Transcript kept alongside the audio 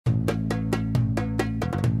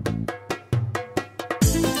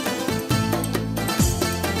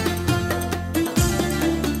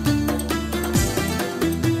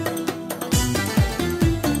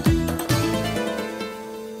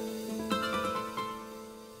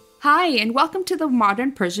Hi, and welcome to the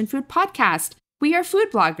Modern Persian Food Podcast. We are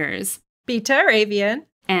food bloggers, Beata Arabian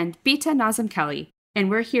and Bita Nazim Kelly,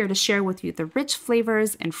 and we're here to share with you the rich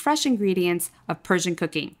flavors and fresh ingredients of Persian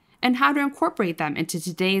cooking and how to incorporate them into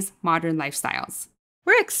today's modern lifestyles.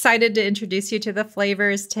 We're excited to introduce you to the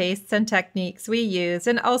flavors, tastes, and techniques we use,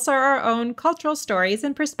 and also our own cultural stories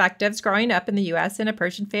and perspectives growing up in the U.S. in a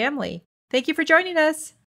Persian family. Thank you for joining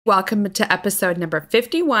us. Welcome to episode number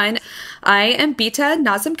 51. I am Bita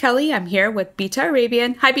Nazim Kelly. I'm here with Bita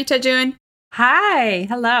Arabian. Hi, Bita June. Hi.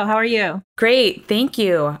 Hello. How are you? Great. Thank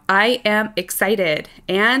you. I am excited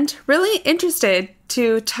and really interested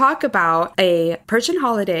to talk about a Persian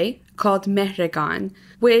holiday called Mehregan,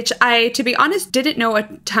 which I, to be honest, didn't know a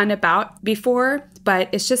ton about before, but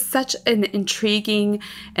it's just such an intriguing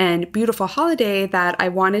and beautiful holiday that I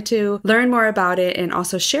wanted to learn more about it and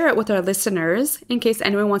also share it with our listeners in case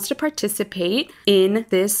anyone wants to participate in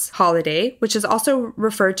this holiday, which is also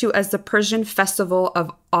referred to as the Persian Festival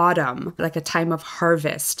of Autumn, like a time of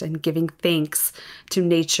harvest and giving thanks to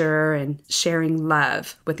nature and sharing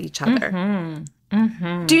love with each other.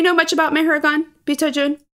 Do you know much about Mehregan, Bita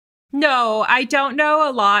June? No, I don't know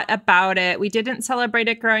a lot about it. We didn't celebrate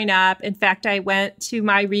it growing up. In fact, I went to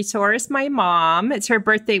my resource, my mom. It's her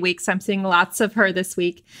birthday week, so I'm seeing lots of her this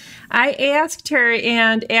week. I asked her,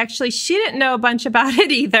 and actually, she didn't know a bunch about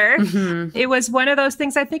it either. It was one of those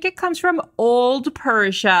things, I think it comes from old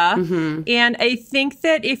Persia. And I think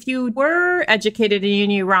that if you were educated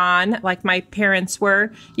in Iran, like my parents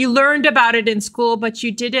were, you learned about it in school, but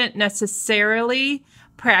you didn't necessarily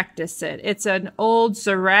practice it. It's an old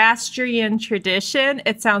Zorastrian tradition.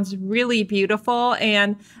 It sounds really beautiful.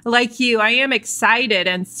 And like you, I am excited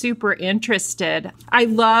and super interested. I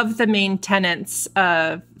love the main tenets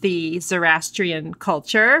of the Zoroastrian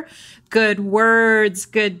culture. Good words,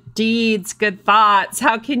 good deeds, good thoughts.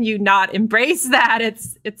 How can you not embrace that?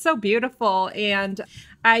 It's so beautiful. And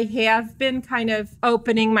I have been kind of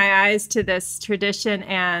opening my eyes to this tradition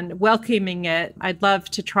and welcoming it. I'd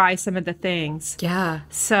love to try some of the things. Yeah.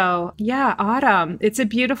 So, yeah, autumn. It's a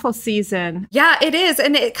beautiful season. Yeah, it is.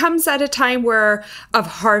 And it comes at a time of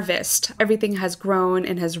harvest. Everything has grown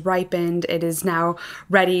and has ripened. It is now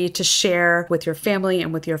ready to share with your family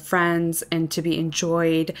and with your friends and to be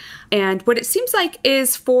enjoyed. And what it seems like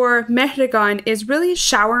is for Mehregan is really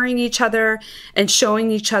showering each other and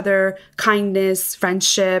showing each other kindness,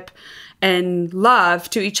 friendship, and love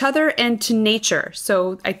to each other and to nature.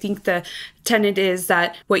 So I think the tenet is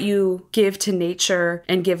that what you give to nature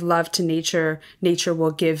and give love to nature, nature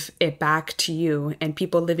will give it back to you, and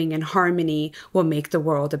people living in harmony will make the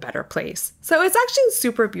world a better place. So it's actually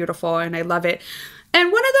super beautiful and I love it.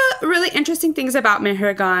 And one of the really interesting things about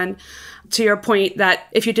Mehregan, to your point that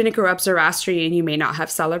if you didn't grow up Zoroastrian, you may not have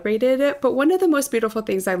celebrated it. But one of the most beautiful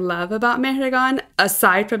things I love about Mehregan,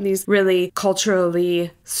 aside from these really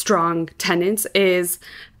culturally strong tenets, is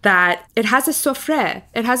that it has a Sofreh.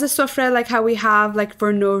 It has a Sofreh like how we have like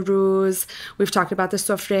for Nowruz. We've talked about the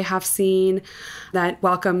Sofreh Hafsin that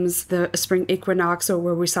welcomes the spring equinox, or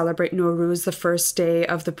where we celebrate Nowruz, the first day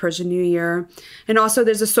of the Persian New Year. And also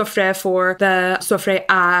there's a Sofreh for the Sofreh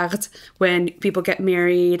Aqd, when people get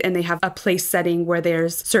married and they have a place setting where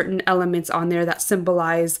there's certain elements on there that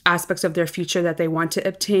symbolize aspects of their future that they want to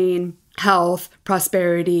obtain. Health,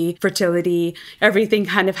 prosperity, fertility, everything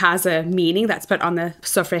kind of has a meaning that's put on the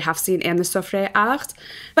Sofreh Hafsin and the Sofreh Aqd.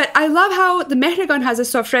 But I love how the Mehregan has a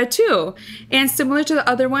Sofreh too. And similar to the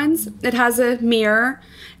other ones, it has a mirror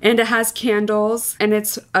and it has candles and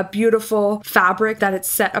it's a beautiful fabric that it's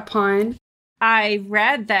set upon. I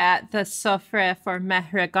read that the Sofreh for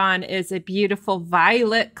Mehregan is a beautiful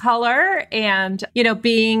violet color. And,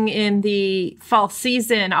 being in the fall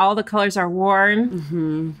season, all the colors are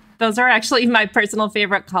warm. Those are actually my personal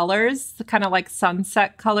favorite colors, kind of like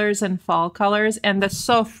sunset colors and fall colors. And the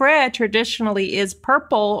Sofreh traditionally is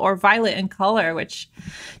purple or violet in color, which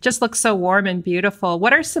just looks so warm and beautiful.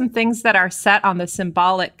 What are some things that are set on the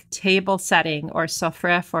symbolic table setting or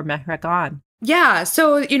Sofreh for Mehregan? Yeah,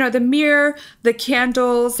 so, the mirror, the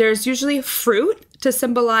candles, there's usually fruit to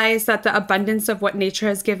symbolize that the abundance of what nature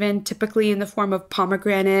has given, typically in the form of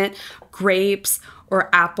pomegranate, grapes, or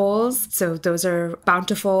apples. So those are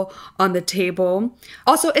bountiful on the table.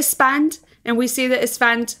 Also, Esfand. And we see the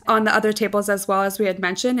Esfand on the other tables as well, as we had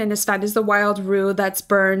mentioned. And Esfand is the wild rue that's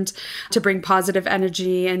burned to bring positive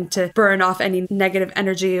energy and to burn off any negative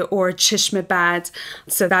energy, or chishme bad.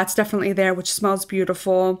 So that's definitely there, which smells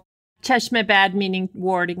beautiful. Cheshmeh meaning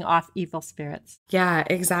warding off evil spirits. Yeah,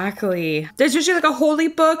 exactly. There's usually like a holy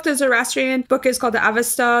book. The Zorastrian book is called the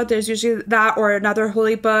Avesta. There's usually that or another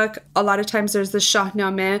holy book. A lot of times there's the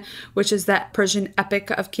Shahnameh, which is that Persian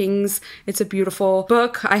epic of kings. It's a beautiful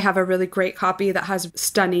book. I have a really great copy that has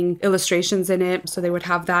stunning illustrations in it. So they would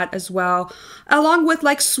have that as well. Along with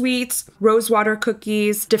like sweets, rosewater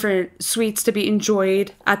cookies, different sweets to be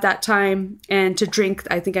enjoyed at that time. And to drink,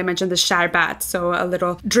 I think I mentioned the sharbat. So a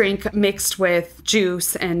little drink mixed with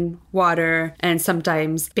juice and water and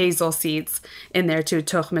sometimes basil seeds in there too,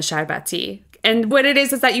 tokhme sharbati. And what it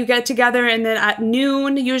is that you get together and then at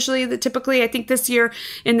noon, usually, typically, I think this year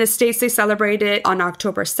in the States, they celebrate it on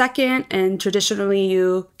October 2nd. And traditionally,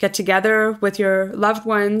 you get together with your loved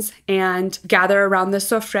ones and gather around the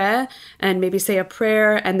Sofreh and maybe say a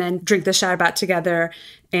prayer and then drink the sharbat together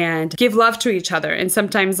and give love to each other. And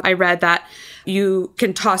sometimes I read that you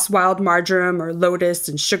can toss wild marjoram or lotus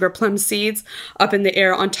and sugar plum seeds up in the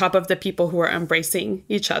air on top of the people who are embracing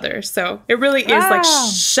each other. So it really is like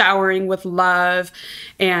showering with love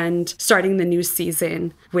and starting the new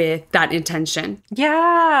season with that intention.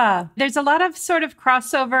 Yeah. There's a lot of sort of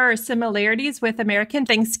crossover similarities with American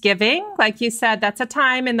Thanksgiving. Like you said, that's a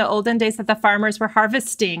time in the olden days that the farmers were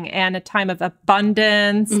harvesting and a time of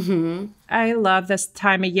abundance. Mm-hmm. I love this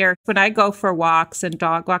time of year. When I go for walks and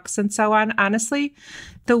dog walks and so on, honestly,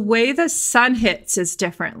 the way the sun hits is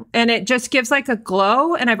different. And it just gives like a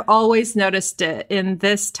glow. And I've always noticed it in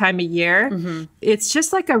this time of year. Mm-hmm. It's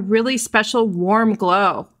just like a really special warm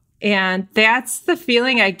glow. And that's the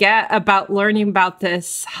feeling I get about learning about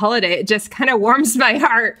this holiday. It just kind of warms my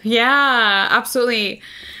heart. Yeah, absolutely.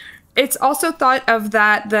 It's also thought of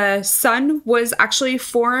that the sun was actually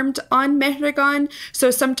formed on Mehregan.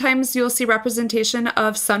 So sometimes you'll see representation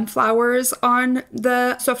of sunflowers on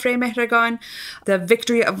the Sofreh Mehregan. The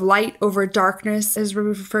victory of light over darkness is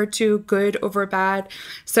referred to, good over bad.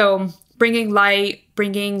 So bringing light,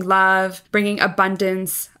 bringing love, bringing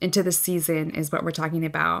abundance into the season is what we're talking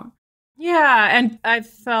about. Yeah, and I've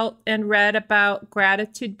felt and read about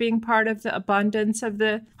gratitude being part of the abundance of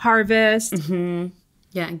the harvest. Mm-hmm.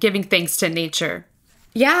 Yeah, giving thanks to nature.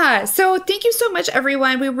 Yeah, so thank you so much,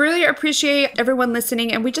 everyone. We really appreciate everyone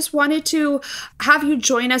listening, and we just wanted to have you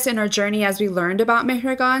join us in our journey as we learned about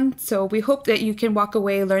Mehregan. So we hope that you can walk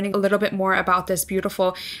away learning a little bit more about this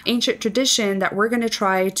beautiful ancient tradition that we're going to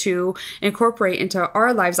try to incorporate into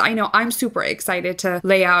our lives. I know I'm super excited to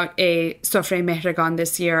lay out a Sofreh Mehregan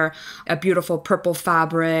this year, a beautiful purple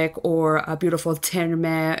fabric or a beautiful terme,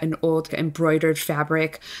 an old embroidered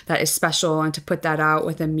fabric that is special, and to put that out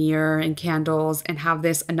with a mirror and candles and have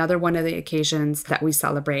this another one of the occasions that we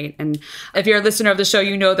celebrate. And if you're a listener of the show,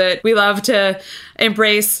 you know that we love to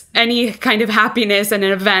embrace any kind of happiness and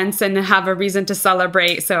events and have a reason to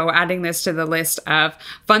celebrate. So adding this to the list of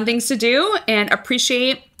fun things to do and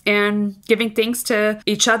appreciate and giving thanks to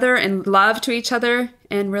each other and love to each other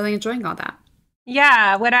and really enjoying all that.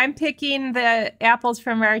 Yeah, when I'm picking the apples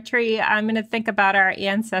from our tree, I'm going to think about our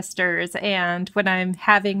ancestors. And when I'm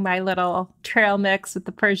having my little trail mix with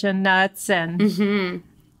the Persian nuts, and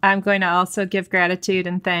I'm going to also give gratitude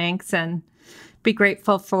and thanks and be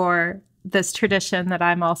grateful for this tradition that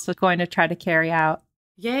I'm also going to try to carry out.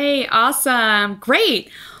 Yay, awesome. Great.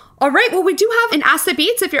 All right, well, we do have an Ask the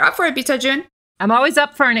Beats if you're up for it, Bita Jun. I'm always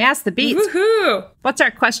up for an Ask the Beats. Woohoo! What's our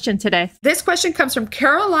question today? This question comes from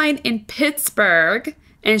Caroline in Pittsburgh,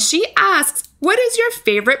 and she asks, what is your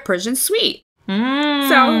favorite Persian sweet? So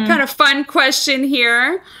kind of fun question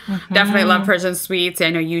here. Definitely love Persian sweets. I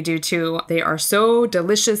know you do too. They are so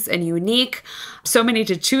delicious and unique. So many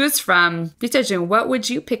to choose from. Bita Jun, what would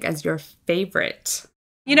you pick as your favorite?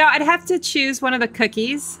 You know, I'd have to choose one of the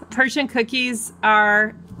cookies. Persian cookies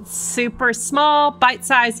are super small,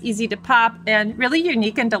 bite-sized, easy to pop, and really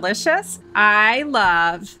unique and delicious. I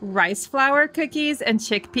love rice flour cookies and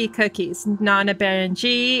chickpea cookies, nana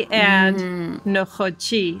berenji and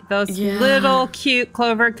nochochi. Those little cute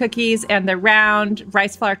clover cookies and the round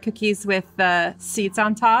rice flour cookies with the seeds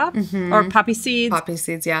on top, or poppy seeds. Poppy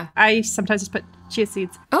seeds, yeah. I sometimes just put chia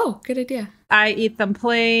seeds. Oh, good idea. I eat them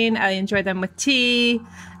plain. I enjoy them with tea.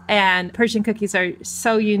 And Persian cookies are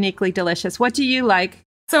so uniquely delicious. What do you like?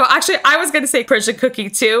 So actually, I was going to say Persian cookie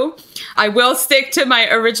too. I will stick to my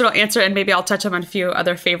original answer and maybe I'll touch on a few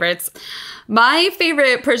other favorites. My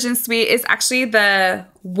favorite Persian sweet is actually the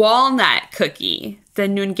walnut cookie, the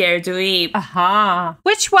nungerdui. Aha.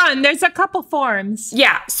 Which one? There's a couple forms.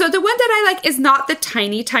 Yeah. So the one that I like is not the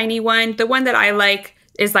tiny, tiny one. The one that I like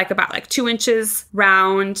is like about like 2 inches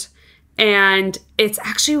round, and it's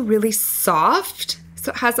actually really soft.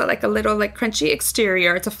 So it has like a little like crunchy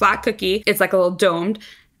exterior. It's a flat cookie. It's like a little domed.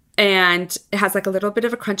 and it has like a little bit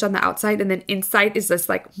of a crunch on the outside, and then inside is this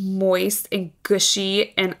like moist and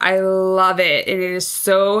gushy, and I love it. And it is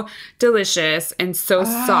so delicious and so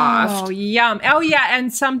soft. Oh, yum. Oh, yeah.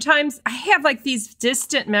 And sometimes I have like these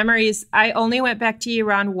distant memories. I only went back to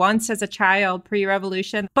Iran once as a child,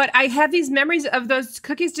 pre-revolution, but I have these memories of those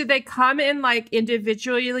cookies. Do they come in like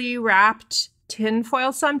individually wrapped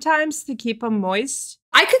tinfoil sometimes to keep them moist?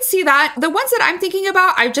 I could see that. The ones that I'm thinking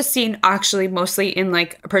about, I've just seen actually mostly in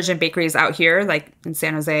like Persian bakeries out here, like in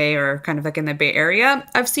San Jose or kind of like in the Bay Area.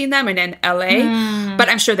 I've seen them, and in LA, but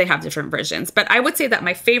I'm sure they have different versions. But I would say that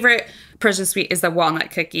my favorite Persian sweet is the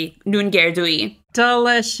walnut cookie, Noon Gerdui.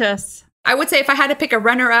 Delicious. I would say if I had to pick a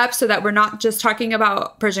runner-up so that we're not just talking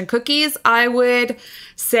about Persian cookies, I would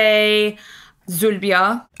say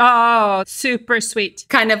Zulbia. Oh, super sweet.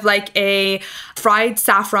 Kind of like a fried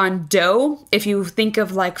saffron dough. If you think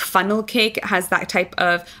of like funnel cake, it has that type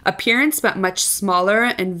of appearance, but much smaller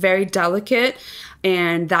and very delicate.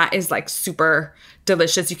 And that is like super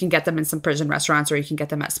delicious. You can get them in some Persian restaurants, or you can get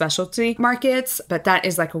them at specialty markets. But that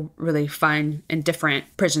is like a really fun and different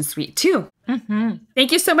Persian sweet too.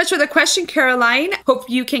 Thank you so much for the question, Caroline. Hope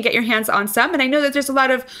you can get your hands on some. And I know that there's a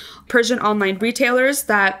lot of Persian online retailers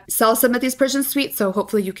that sell some of these Persian sweets. So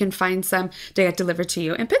hopefully you can find some to get delivered to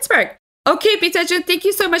you in Pittsburgh. Okay, Bita Jun, thank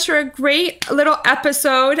you so much for a great little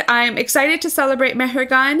episode. I'm excited to celebrate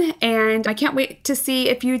Mehregan, and I can't wait to see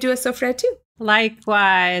if you do a Sofreh too.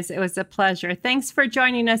 Likewise. It was a pleasure. Thanks for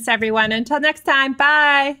joining us, everyone. Until next time.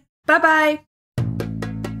 Bye. Bye-bye.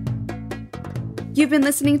 You've been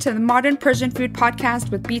listening to the Modern Persian Food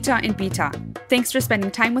Podcast with Beata and Bita. Thanks for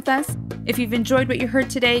spending time with us. If you've enjoyed what you heard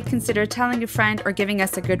today, consider telling a friend or giving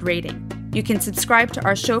us a good rating. You can subscribe to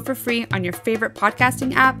our show for free on your favorite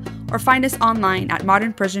podcasting app, or find us online at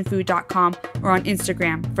modernpersianfood.com or on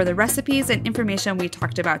Instagram for the recipes and information we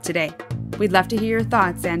talked about today. We'd love to hear your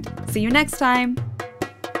thoughts, and see you next time.